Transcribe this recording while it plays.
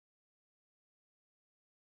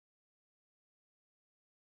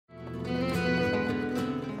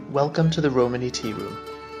Welcome to the Romni Tea Room,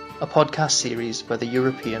 a podcast series by the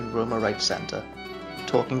European Roma Rights Centre,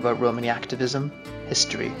 talking about Romani activism,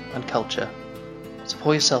 history and culture. So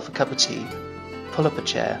pour yourself a cup of tea, pull up a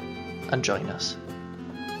chair and join us.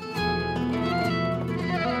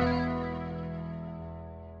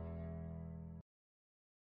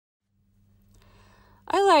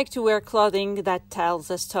 I like to wear clothing that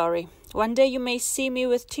tells a story. One day you may see me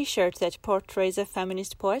with a t-shirt that portrays a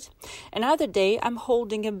feminist poet. Another day I'm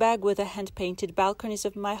holding a bag with the hand-painted balconies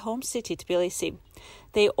of my home city, Tbilisi.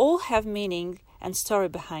 They all have meaning and story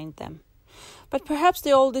behind them. But perhaps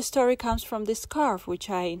the oldest story comes from this scarf, which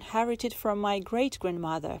I inherited from my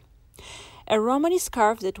great-grandmother. A Romani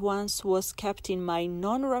scarf that once was kept in my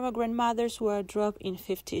non-Roma grandmother's wardrobe in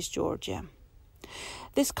 50s Georgia.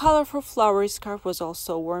 This colorful flowery scarf was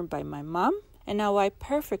also worn by my mom, and now I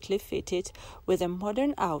perfectly fit it with a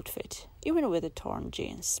modern outfit, even with the torn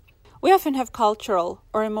jeans. We often have cultural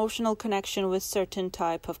or emotional connection with certain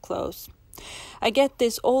type of clothes. I get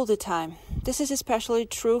this all the time. This is especially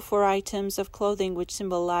true for items of clothing which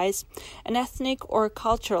symbolize an ethnic or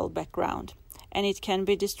cultural background. And it can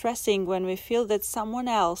be distressing when we feel that someone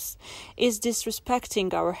else is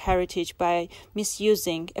disrespecting our heritage by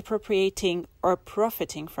misusing, appropriating, or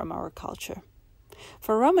profiting from our culture.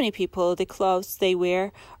 For Romani people, the clothes they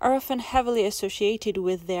wear are often heavily associated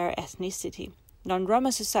with their ethnicity.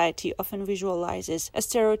 Non-Roma society often visualizes a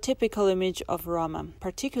stereotypical image of Roma,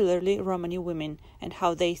 particularly Romani women, and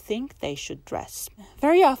how they think they should dress.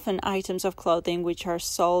 Very often, items of clothing which are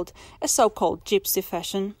sold as so-called gypsy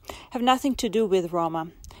fashion have nothing to do with Roma,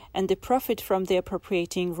 and the profit from the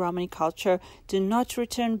appropriating Romani culture do not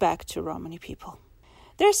return back to Romani people.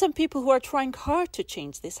 There are some people who are trying hard to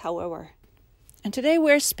change this, however. And today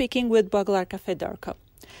we're speaking with Boglarka Fedorko,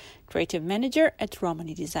 creative manager at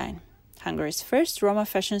Romni Design, Hungary's first Roma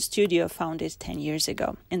fashion studio founded 10 years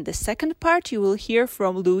ago. In the second part, you will hear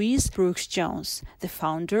from Louise Brooks-Jones, the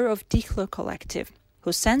founder of Diklo Collective,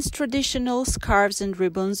 who sends traditional scarves and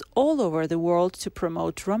ribbons all over the world to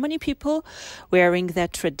promote Romani people wearing their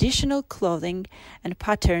traditional clothing and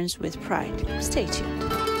patterns with pride. Stay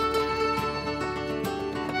tuned.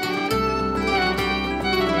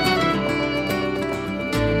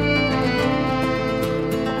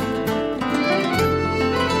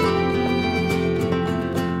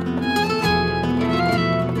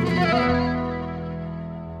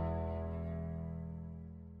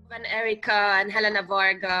 Erika and Helena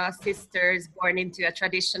Varga, sisters born into a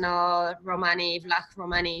traditional Vlach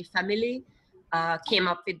Romani family, came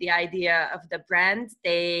up with the idea of the brand.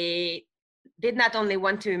 They did not only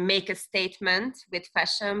want to make a statement with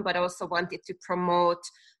fashion, but also wanted to promote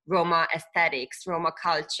Roma aesthetics, Roma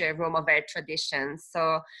culture, Roma wear traditions.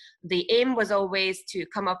 So the aim was always to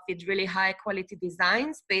come up with really high quality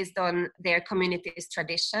designs based on their community's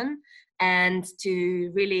tradition, and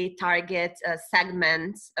to really target a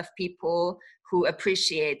segment of people who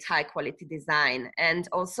appreciate high quality design, and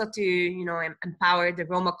also to empower the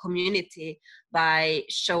Roma community by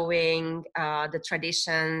showing the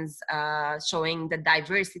traditions, showing the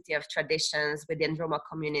diversity of traditions within Roma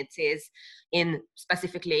communities,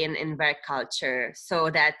 specifically in wear culture, so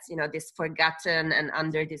that this forgotten and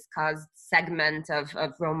under discussed segment of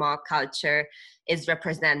Roma culture is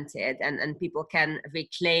represented, and people can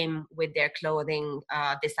reclaim with their clothing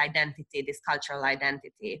this identity, this cultural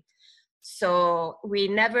identity. So we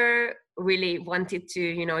never really wanted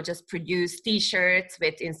to, just produce T-shirts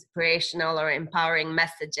with inspirational or empowering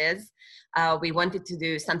messages. We wanted to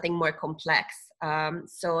do something more complex.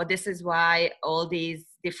 So this is why all these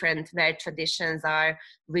different wear traditions are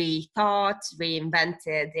rethought,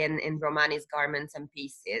 reinvented in Romani's garments and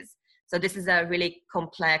pieces. So this is a really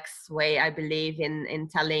complex way, I believe, in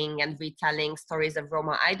telling and retelling stories of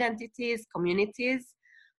Roma identities, communities.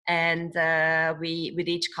 And with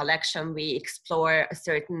each collection, we explore a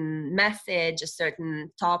certain message, a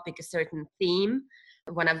certain topic, a certain theme.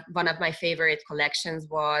 One of my favorite collections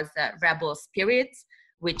was Rebel Spirit,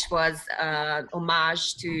 which was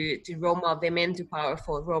homage to Roma women, to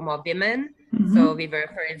powerful Roma women. Mm-hmm. So we were,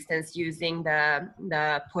 for instance, using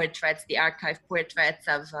the portraits, the archive portraits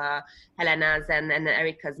of Helena's and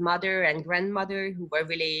Erika's mother and grandmother, who were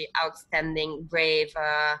really outstanding, brave,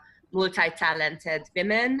 multi-talented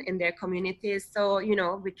women in their communities. So,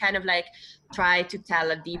 we kind of try to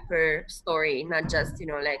tell a deeper story, not just,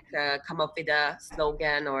 come up with a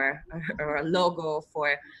slogan or a logo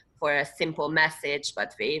for a simple message,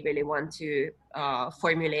 but we really want to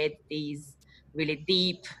formulate these really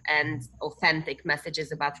deep and authentic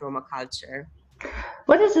messages about Roma culture.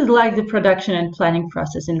 What is it like, the production and planning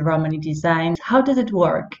process in Romani Design? How does it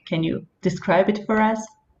work? Can you describe it for us?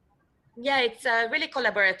 Yeah, it's a really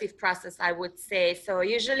collaborative process, I would say. So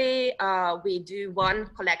usually we do one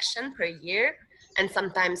collection per year and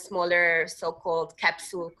sometimes smaller so-called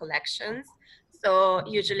capsule collections. So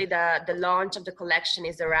usually the launch of the collection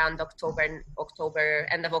is around end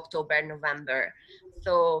of October, November.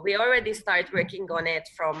 So we already start working on it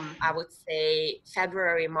from, I would say,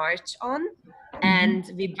 February, March on. And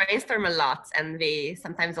we brainstorm a lot, and we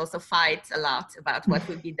sometimes also fight a lot about what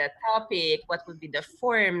would be the topic, what would be the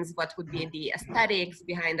forms, what would be the aesthetics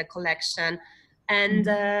behind the collection. And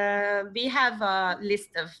we have a list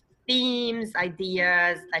of themes,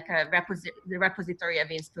 ideas, like the repository of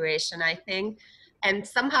inspiration, I think. And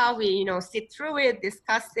somehow we, sit through it,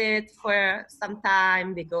 discuss it for some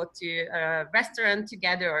time. We go to a restaurant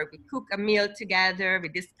together, or we cook a meal together. We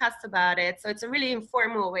discuss about it. So it's a really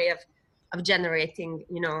informal way of generating,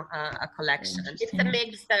 a collection. It's a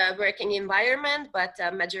mixed working environment, but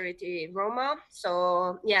majority Roma.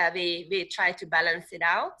 So yeah, we try to balance it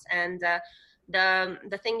out. And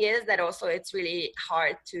the thing is that also it's really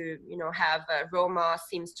hard to have Roma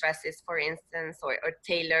seamstresses, for instance, or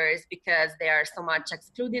tailors, because they are so much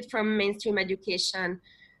excluded from mainstream education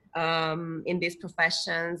in these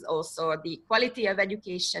professions. Also, the quality of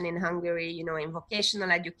education in Hungary, in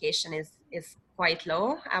vocational education is quite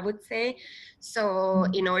low, I would say. So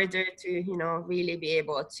in order to, really be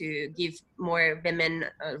able to give more women,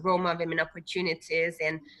 Roma women opportunities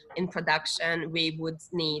in production, we would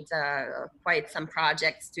need quite some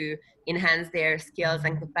projects to enhance their skills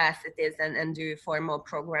and capacities and do formal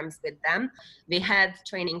programs with them. We had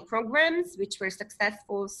training programs which were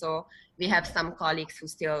successful. So we have some colleagues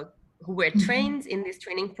who were trained in these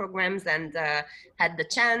training programs and had the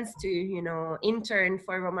chance to intern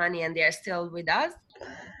for Romani, and they are still with us.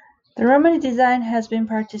 The Romani design has been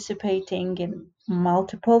participating in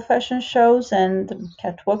multiple fashion shows and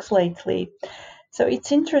catwalks lately. So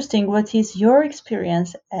it's interesting. What is your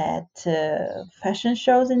experience at fashion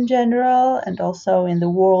shows in general and also in the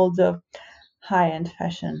world of high-end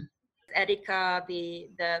fashion? Erika, the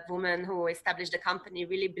woman who established the company,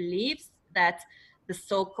 really believes that the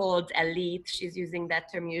so-called elite, she's using that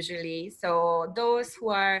term usually, so those who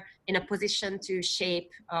are in a position to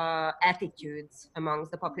shape attitudes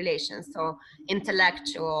amongst the population, so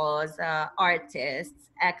intellectuals, artists,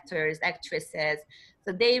 actors, actresses,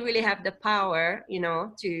 so they really have the power,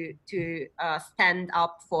 to stand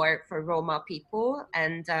up for Roma people,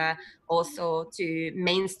 and also to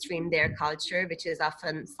mainstream their culture, which is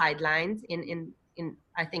often sidelined in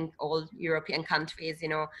I think all European countries.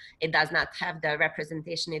 It does not have the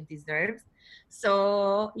representation it deserves.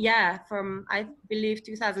 So yeah, from I believe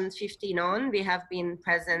 2015 on, we have been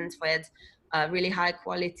present with really high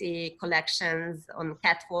quality collections on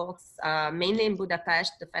catwalks, mainly in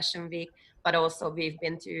Budapest, the Fashion Week, but also we've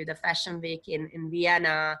been to the Fashion Week in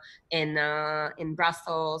Vienna, in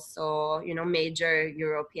Brussels, so major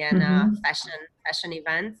European fashion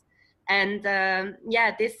events. And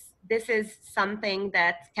yeah, this is something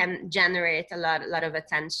that can generate a lot of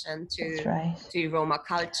attention That's right. to Roma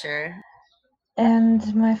culture.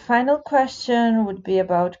 And my final question would be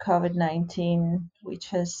about COVID-19, which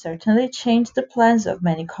has certainly changed the plans of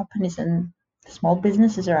many companies and small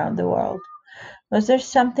businesses around the world. Was there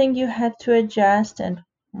something you had to adjust, and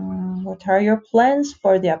what are your plans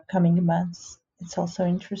for the upcoming months? It's also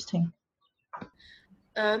interesting.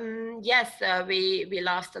 Yes, we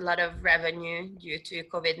lost a lot of revenue due to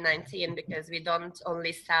COVID-19 because we don't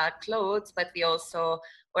only sell clothes, but we also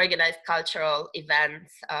organize cultural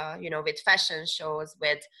events, with fashion shows,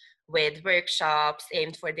 with workshops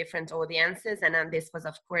aimed for different audiences. And then this was,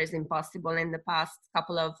 of course, impossible in the past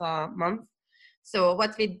couple of months. So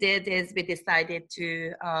what we did is we decided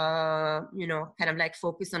to, kind of like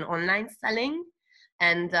focus on online selling,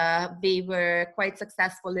 and we were quite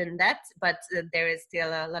successful in that, but there is still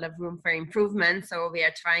a lot of room for improvement. So we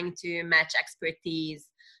are trying to match expertise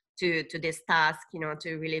to this task,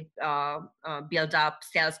 to really build up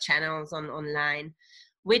sales channels online,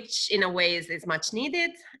 which in a way is much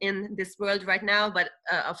needed in this world right now. But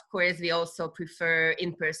of course, we also prefer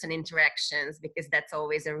in-person interactions, because that's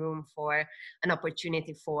always a room for an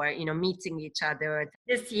opportunity for, meeting each other.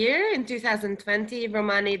 This year, in 2020,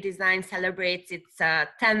 Romani Design celebrates its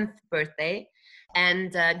 10th birthday.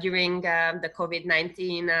 And during the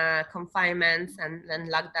COVID-19 confinements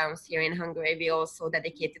and lockdowns here in Hungary, we also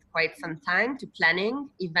dedicated quite some time to planning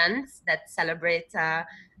events that celebrate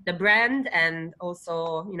the brand, and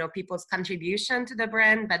also people's contribution to the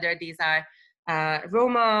brand, whether these are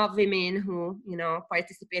Roma women who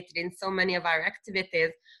participated in so many of our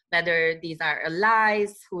activities, whether these are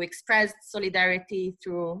allies who expressed solidarity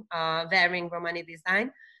through wearing Romani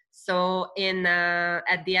design. So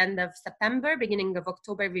at the end of September, beginning of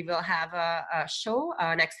October, we will have a show,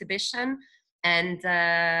 an exhibition, and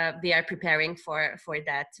we are preparing for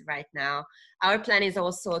that right now. Our plan is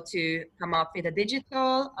also to come up with a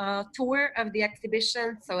digital tour of the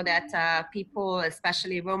exhibition so that people,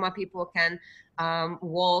 especially Roma people, can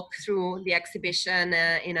walk through the exhibition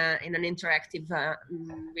in an interactive,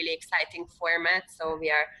 really exciting format. So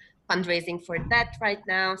we are fundraising for that right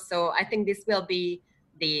now. So I think this will be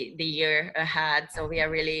the year ahead. So we are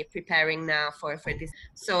really preparing now for this.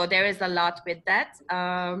 So there is a lot with that,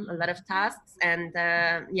 a lot of tasks, and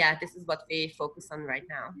yeah, this is what we focus on right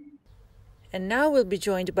now. And now we'll be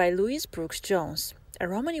joined by Louise Brooks-Jones, a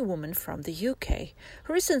Romani woman from the UK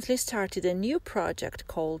who recently started a new project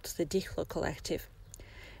called the Dihlo Collective.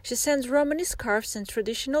 She sends Romani scarves and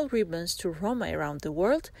traditional ribbons to Roma around the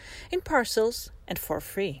world in parcels and for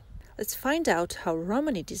free. Let's find out how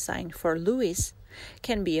Romani design for Louise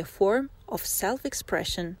can be a form of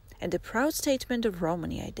self-expression and a proud statement of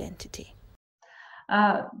Romani identity.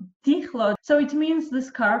 Dihlo, so it means the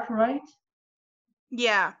scarf, right?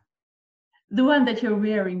 Yeah. The one that you're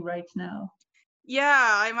wearing right now.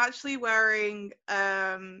 Yeah, I'm actually wearing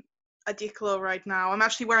a dihlo right now. I'm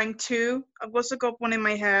actually wearing two. I've also got one in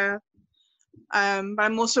my hair, but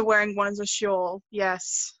I'm also wearing one as a shawl.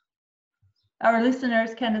 Yes. Our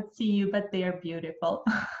listeners cannot see you, but they are beautiful.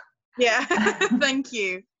 Yeah, thank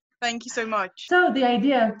you. Thank you so much. So the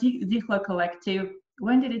idea of Dihlo Collective,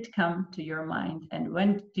 when did it come to your mind and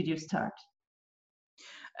when did you start?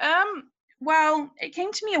 Well, it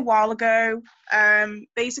came to me a while ago.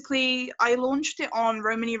 Basically, I launched it on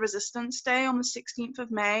Romani Resistance Day on the 16th of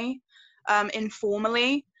May,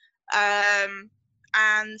 informally.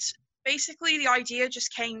 And basically the idea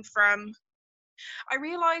just came from, I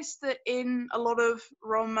realized that in a lot of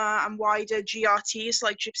Roma and wider GRTs,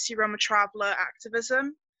 like Gypsy Roma Traveller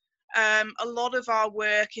activism, a lot of our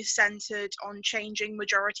work is centered on changing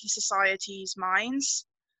majority societies' minds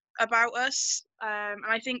about us. And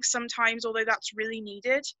I think sometimes, although that's really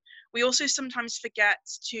needed, we also sometimes forget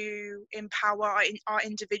to empower our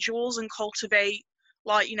individuals and cultivate,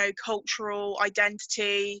 cultural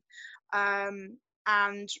identity,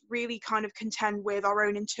 and really kind of contend with our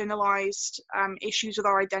own internalized issues with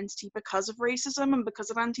our identity because of racism and because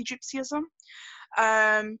of anti-Gypsyism.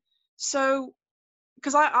 So,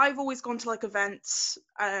 because I've always gone to events,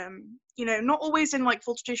 not always in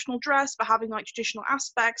full traditional dress, but having traditional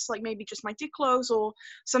aspects, like maybe just my diklos or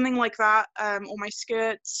something like that, or my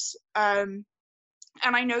skirts. And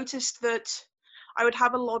I noticed that I would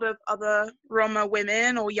have a lot of other Roma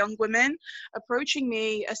women or young women approaching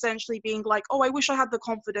me, essentially being like, "Oh, I wish I had the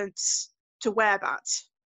confidence to wear that."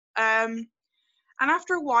 And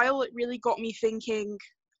after a while, it really got me thinking,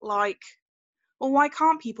 well, why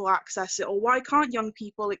can't people access it? Or why can't young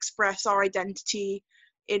people express our identity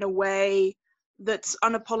in a way that's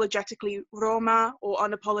unapologetically Roma or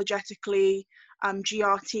unapologetically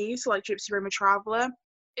GRT, so like Gypsy Roma Traveller?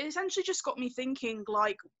 It essentially just got me thinking,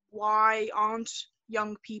 why aren't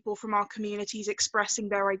young people from our communities expressing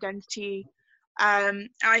their identity? And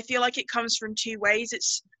I feel like it comes from two ways.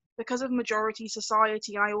 It's because of majority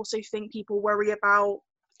society. I also think people worry about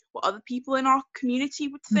what other people in our community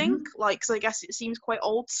would think, because I guess it seems quite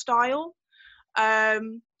old style.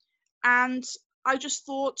 And I just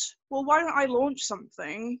thought, well, why don't I launch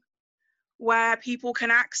something where people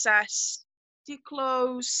can access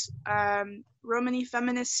diklos, Romani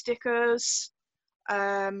feminist stickers,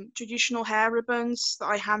 traditional hair ribbons that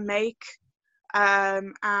I hand make,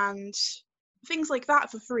 and things like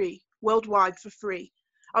that for free, worldwide for free.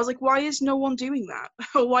 I was like, why is no one doing that?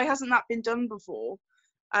 Or why hasn't that been done before?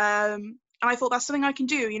 And I thought that's something I can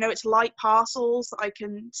do. It's light parcels that I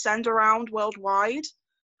can send around worldwide.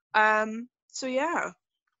 So yeah.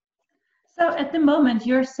 So at the moment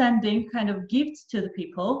you're sending kind of gifts to the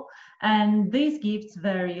people, and these gifts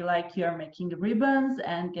vary, like you're making the ribbons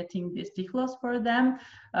and getting these dihlos for them.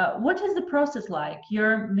 What is the process like?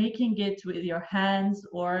 You're making it with your hands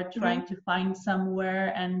or trying to find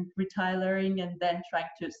somewhere and retailoring and then trying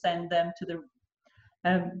to send them to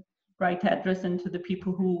the right address and to the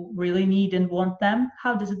people who really need and want them?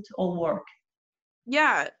 How does it all work?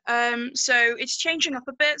 Yeah, so it's changing up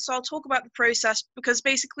a bit. So I'll talk about the process, because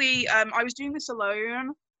basically I was doing this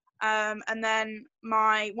alone. And then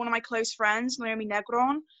one of my close friends, Naomi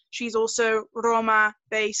Negron, she's also Roma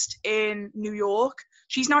based in New York.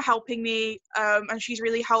 She's now helping me, and she's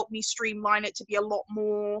really helped me streamline it to be a lot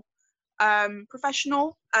more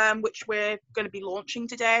professional, which we're going to be launching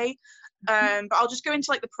today. But I'll just go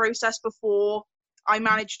into the process before I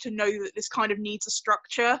manage to know that this kind of needs a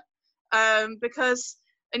structure, because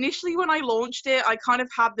initially when I launched it, I kind of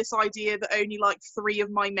had this idea that only like 3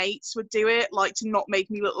 of my mates would do it, like to not make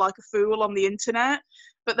me look like a fool on the internet.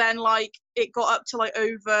 But then like it got up to like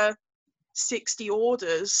over 60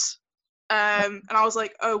 orders. And I was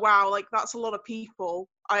like, oh wow, like that's a lot of people.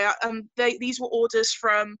 These were orders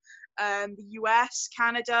from the US,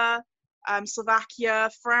 Canada, Slovakia,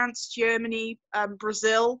 France, Germany,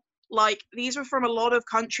 Brazil. Like these were from a lot of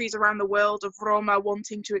countries around the world of Roma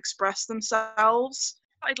wanting to express themselves.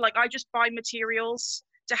 I just buy materials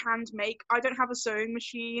to hand make. I don't have a sewing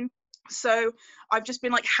machine, so I've just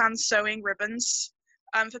been like hand sewing ribbons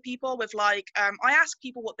for people with like I ask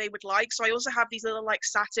people what they would like, so I also have these little like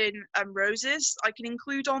satin roses I can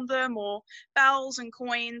include on them, or bells and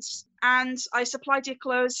coins, and I supply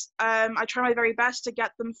diklos. I try my very best to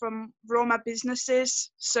get them from Roma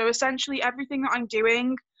businesses, so essentially everything that I'm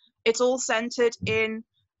doing, it's all centered in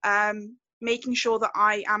making sure that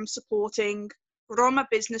I am supporting Roma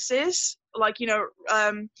businesses. Like,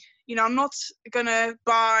 I'm not gonna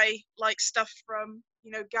buy like stuff from,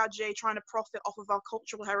 Gadget trying to profit off of our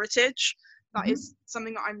cultural heritage. That is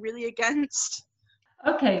something that I'm really against.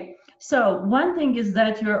 Okay, so one thing is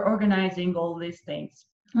that you're organizing all these things,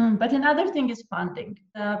 but another thing is funding.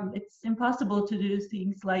 It's impossible to do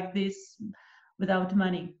things like this without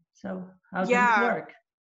money. So how does it work?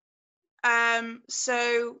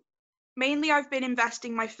 So mainly I've been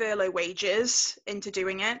investing my furlough wages into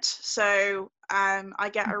doing it. So I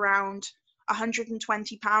get around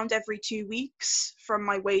 £120 every 2 weeks from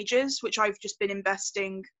my wages, which I've just been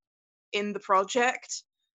investing in the project.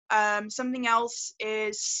 Something else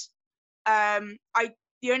is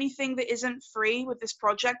the only thing that isn't free with this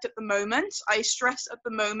project at the moment, I stress at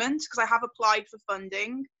the moment because I have applied for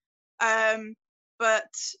funding,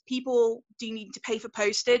 but people do need to pay for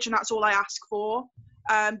postage, and that's all I ask for.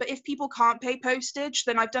 But if people can't pay postage,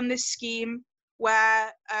 then I've done this scheme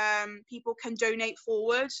where people can donate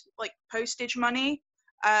forward, like postage money,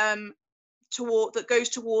 that goes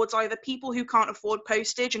towards either people who can't afford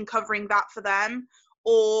postage and covering that for them,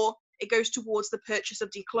 or it goes towards the purchase of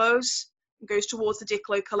diklos. It goes towards the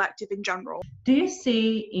Diklo collective in general. Do you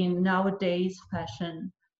see in nowadays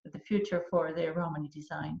fashion the future for the Romani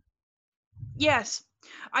design? Yes,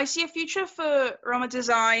 I see a future for Roma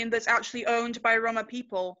design that's actually owned by Roma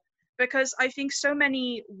people, because I think so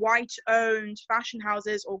many white-owned fashion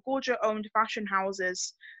houses or Gorja-owned fashion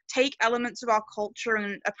houses take elements of our culture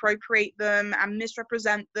and appropriate them and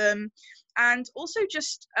misrepresent them, and also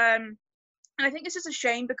just and I think this is a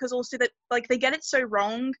shame because also that like they get it so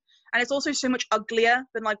wrong, and it's also so much uglier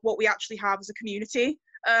than like what we actually have as a community.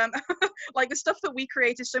 Like the stuff that we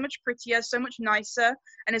create is so much prettier, so much nicer,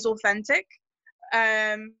 and is authentic.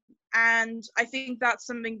 And I think that's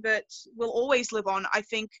something that will always live on. I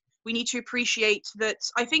think we need to appreciate that.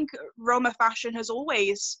 I think Roma fashion has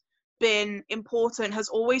always been important, has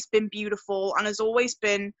always been beautiful, and has always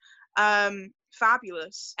been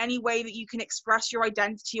fabulous. Any way that you can express your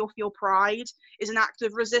identity or feel pride is an act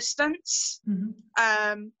of resistance.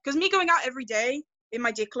 Because me going out every day in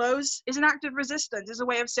my diklos is an act of resistance. It's a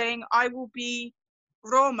way of saying I will be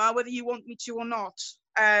Roma whether you want me to or not.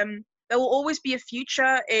 There will always be a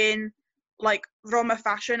future in like Roma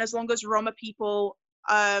fashion as long as Roma people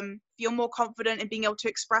feel more confident in being able to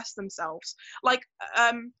express themselves. Like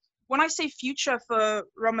when I say future for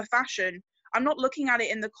Roma fashion, I'm not looking at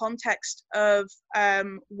it in the context of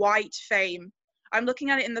white fame. I'm looking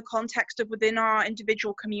at it in the context of within our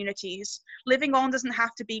individual communities. Living on doesn't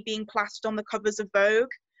have to be being plastered on the covers of Vogue.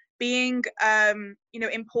 Being,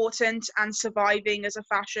 important and surviving as a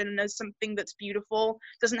fashion and as something that's beautiful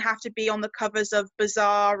doesn't have to be on the covers of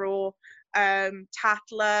Bazaar or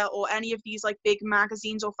Tatler or any of these like big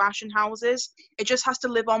magazines or fashion houses. It just has to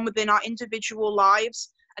live on within our individual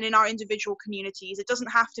lives and in our individual communities. It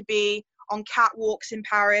doesn't have to be on catwalks in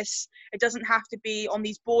Paris. It doesn't have to be on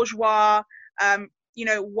these bourgeois,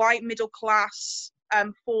 white middle class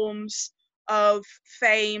forms of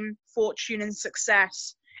fame, fortune, and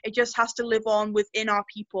success. It just has to live on within our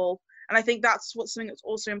people. And I think that's something that's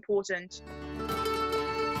also important.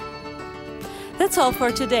 That's all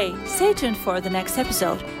for today. Stay tuned for the next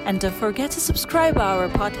episode. And don't forget to subscribe our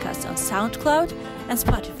podcast on SoundCloud and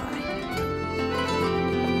Spotify.